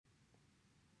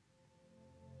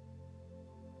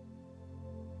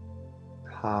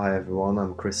Hi everyone,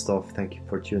 I'm Christoph. Thank you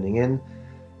for tuning in.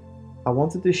 I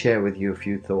wanted to share with you a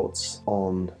few thoughts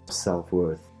on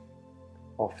self-worth,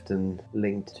 often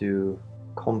linked to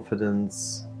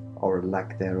confidence or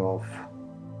lack thereof,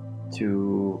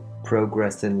 to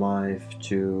progress in life,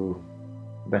 to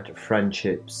better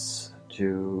friendships,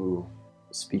 to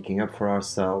speaking up for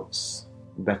ourselves,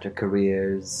 better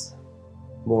careers,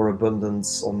 more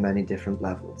abundance on many different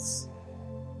levels.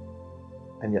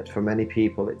 And yet for many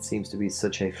people it seems to be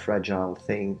such a fragile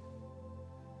thing.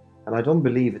 And I don't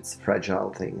believe it's a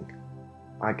fragile thing.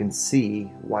 I can see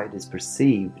why it is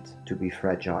perceived to be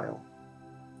fragile.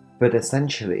 But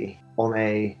essentially, on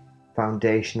a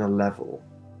foundational level,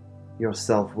 your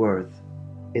self-worth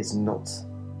is not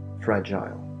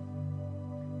fragile.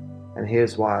 And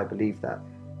here's why I believe that.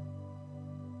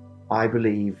 I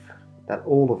believe that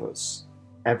all of us,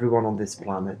 everyone on this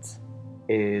planet,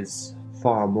 is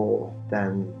far more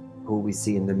than who we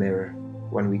see in the mirror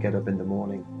when we get up in the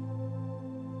morning.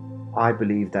 I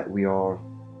believe that we are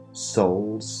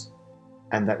souls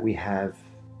and that we have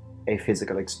a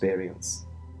physical experience.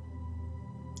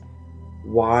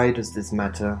 Why does this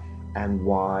matter, and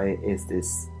why is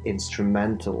this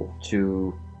instrumental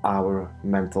to our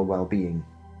mental well-being?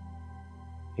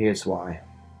 Here's why.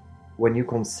 When you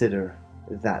consider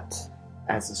that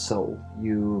as a soul,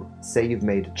 you say you've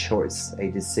made a choice,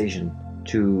 a decision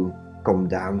to come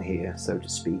down here, so to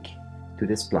speak, to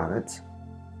this planet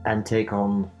and take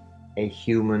on a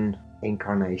human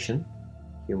incarnation,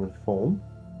 human form,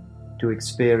 to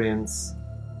experience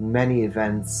many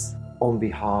events on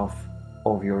behalf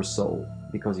of your soul.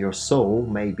 Because your soul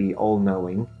may be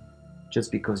all-knowing.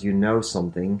 Just because you know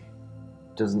something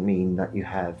doesn't mean that you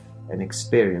have an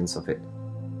experience of it.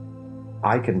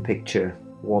 I can picture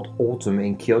what autumn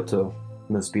in Kyoto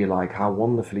must be like, how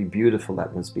wonderfully beautiful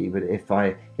that must be, but if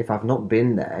I've not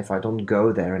been there, if I don't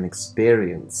go there and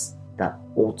experience that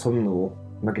autumnal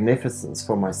magnificence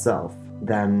for myself,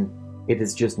 then it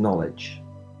is just knowledge.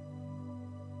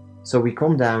 So we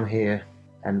come down here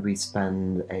and we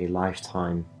spend a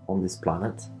lifetime on this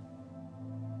planet,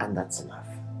 and that's enough.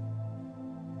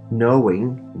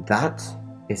 Knowing that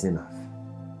is enough.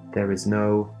 There is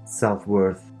no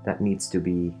self-worth that needs to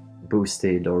be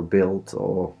boosted or built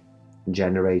or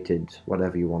generated,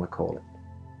 whatever you want to call it.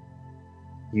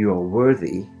 You are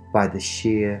worthy by the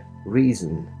sheer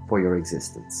reason for your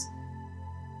existence.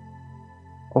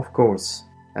 Of course,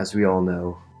 as we all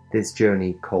know, this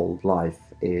journey called life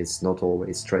is not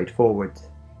always straightforward.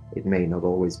 It may not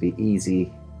always be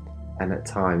easy, and at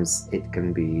times it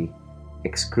can be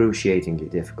excruciatingly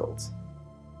difficult.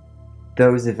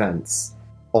 Those events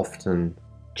often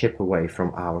chip away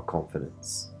from our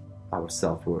confidence, our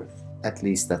self-worth. At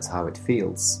least that's how it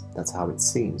feels, that's how it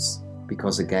seems.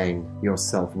 Because again, your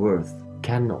self-worth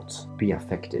cannot be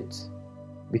affected,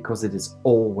 because it is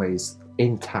always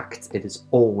intact, it is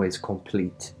always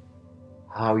complete.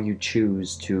 How you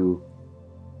choose to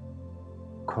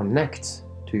connect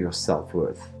to your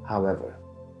self-worth, however,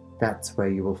 that's where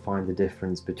you will find the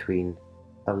difference between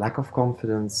a lack of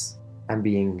confidence and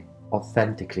being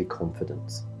authentically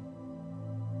confident.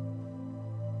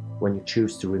 When you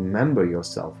choose to remember your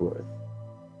self-worth,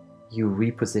 you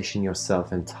reposition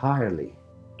yourself entirely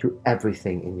to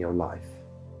everything in your life.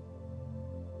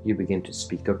 You begin to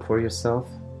speak up for yourself,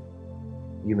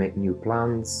 you make new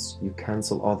plans, you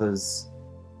cancel others,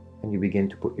 and you begin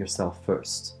to put yourself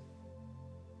first.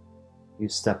 You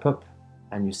step up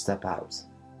and you step out.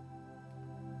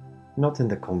 Not in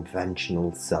the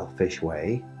conventional selfish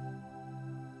way,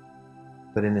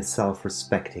 but in a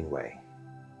self-respecting way.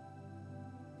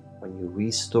 When you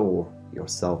restore your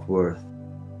self-worth,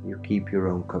 you keep your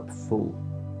own cup full,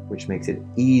 which makes it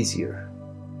easier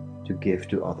to give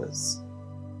to others.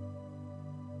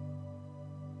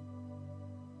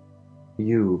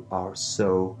 You are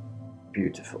so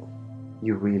beautiful.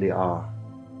 You really are.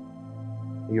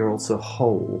 You're also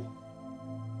whole.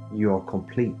 You are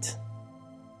complete.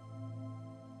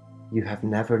 You have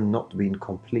never not been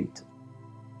complete.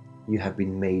 You have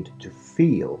been made to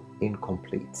feel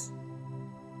incomplete.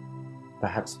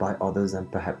 Perhaps by others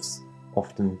and perhaps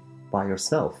often by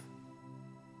yourself.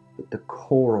 But the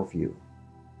core of you,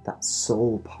 that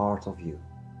soul part of you,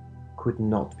 could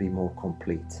not be more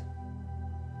complete.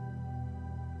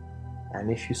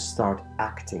 And if you start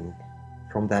acting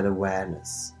from that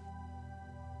awareness,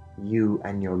 you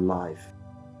and your life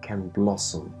can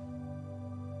blossom.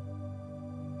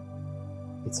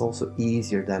 It's also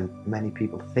easier than many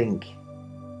people think.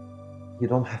 You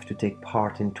don't have to take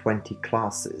part in 20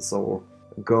 classes or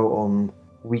go on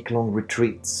week-long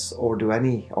retreats or do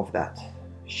any of that.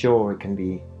 Sure, it can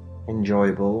be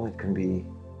enjoyable, it can be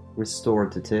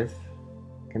restorative,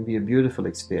 can be a beautiful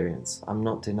experience. I'm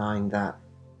not denying that.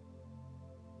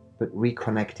 But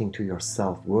reconnecting to your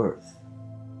self-worth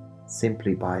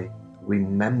simply by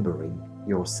remembering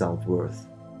your self-worth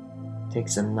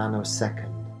takes a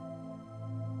nanosecond.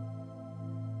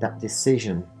 That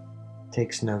decision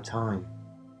takes no time.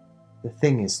 The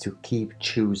thing is to keep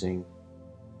choosing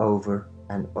over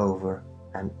and over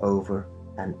and over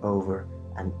and over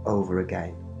and over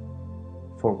again.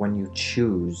 For when you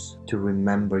choose to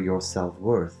remember your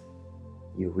self-worth,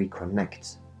 you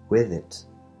reconnect with it,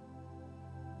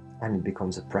 and it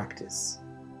becomes a practice.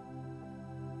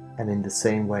 And in the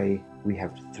same way, we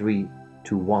have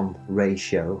 3-to-1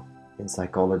 ratio in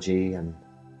psychology and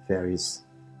various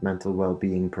mental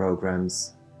well-being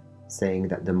programs, saying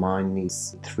that the mind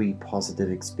needs 3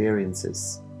 positive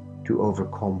experiences to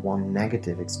overcome 1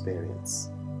 negative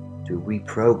experience, to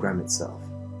reprogram itself.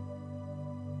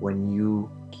 When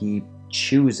you keep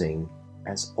choosing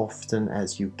as often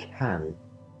as you can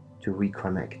to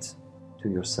reconnect to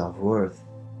your self-worth,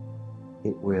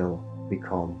 it will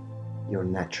become your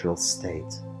natural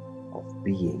state of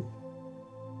being.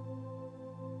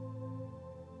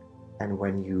 And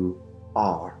when you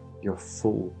are your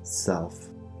full self,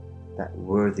 that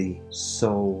worthy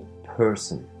soul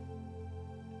person,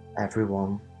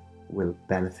 everyone will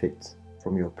benefit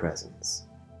from your presence.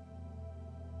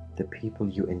 The people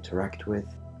you interact with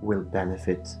will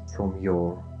benefit from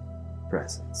your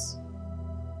presence.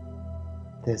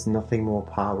 There's nothing more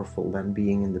powerful than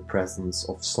being in the presence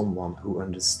of someone who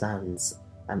understands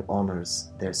and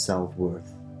honors their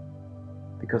self-worth.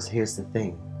 Because here's the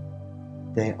thing,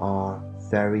 they are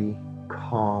very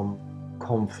calm,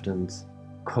 confident,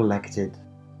 collected,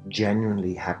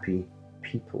 genuinely happy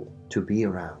people to be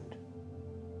around.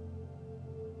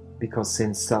 Because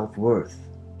since self-worth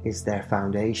is their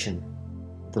foundation,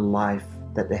 the life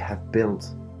that they have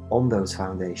built on those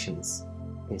foundations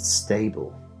is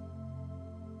stable.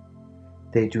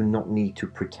 They do not need to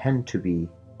pretend to be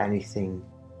anything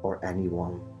or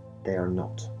anyone they are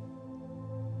not.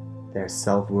 Their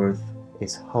self-worth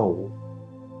is whole.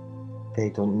 They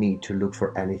don't need to look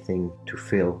for anything to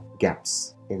fill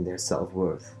gaps in their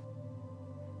self-worth.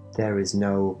 There is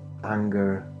no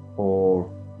anger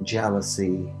or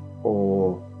jealousy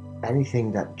or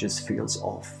anything that just feels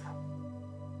off.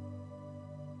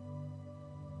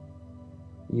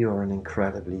 You are an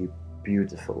incredibly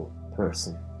beautiful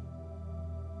person.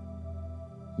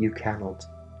 You cannot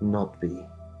not be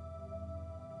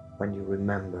when you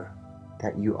remember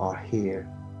that you are here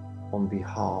on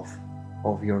behalf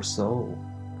of your soul,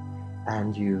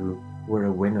 and you were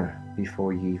a winner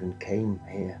before you even came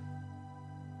here.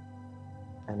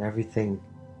 And everything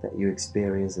that you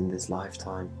experience in this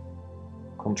lifetime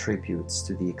contributes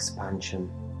to the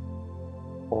expansion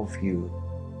of you,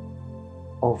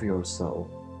 of your soul,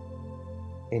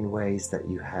 in ways that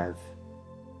you have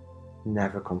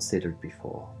never considered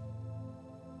before.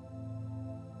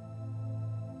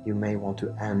 You may want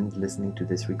to end listening to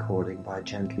this recording by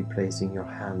gently placing your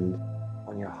hand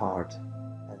on your heart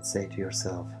and say to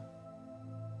yourself,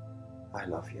 I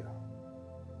love you.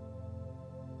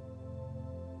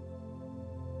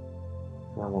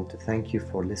 And I want to thank you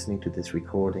for listening to this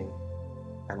recording,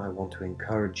 and I want to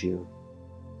encourage you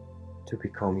to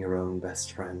become your own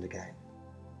best friend again.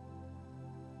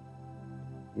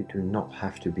 You do not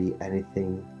have to be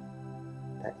anything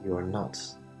that you are not.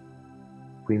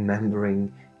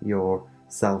 Remembering your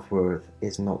self-worth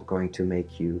is not going to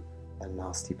make you a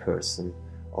nasty person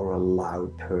or a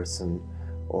loud person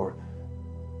or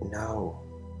no,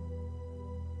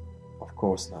 of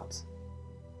course not.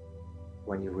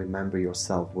 When you remember your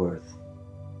self-worth,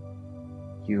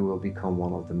 you will become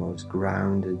one of the most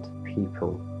grounded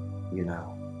people you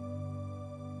know,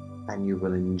 and you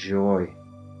will enjoy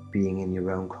being in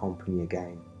your own company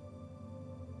again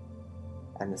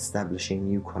and establishing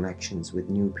new connections with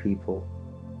new people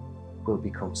will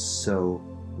become so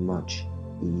much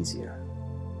easier.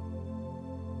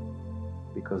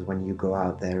 Because when you go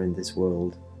out there in this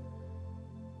world,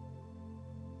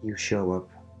 you show up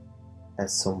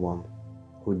as someone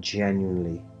who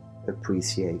genuinely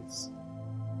appreciates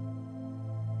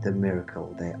the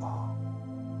miracle they are.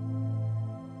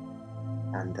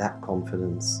 And that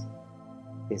confidence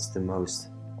is the most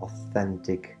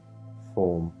authentic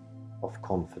form of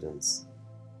confidence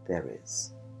there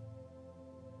is.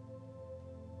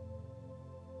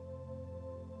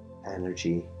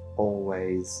 Energy,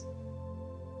 always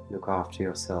look after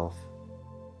yourself,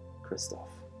 Christoph.